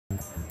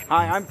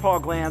Hi, I'm Paul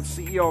Glantz,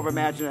 CEO of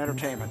Emagine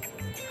Entertainment.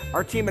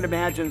 Our team at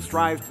Emagine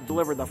strives to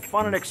deliver the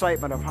fun and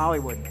excitement of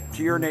Hollywood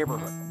to your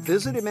neighborhood.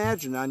 Visit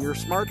Emagine on your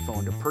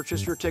smartphone to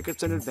purchase your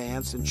tickets in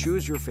advance and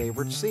choose your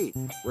favorite seat.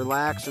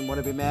 Relax in one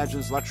of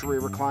Emagine's luxury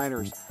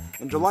recliners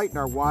and delight in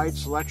our wide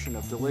selection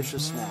of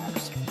delicious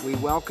snacks. We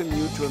welcome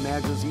you to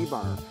Emagine's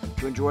E-Bar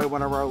to enjoy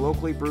one of our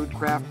locally brewed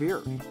craft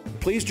beer.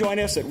 Please join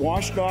us at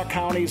Washtenaw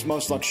County's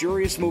most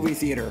luxurious movie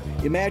theater,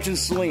 To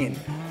Saline,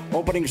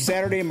 opening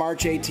Saturday,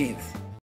 March 18th.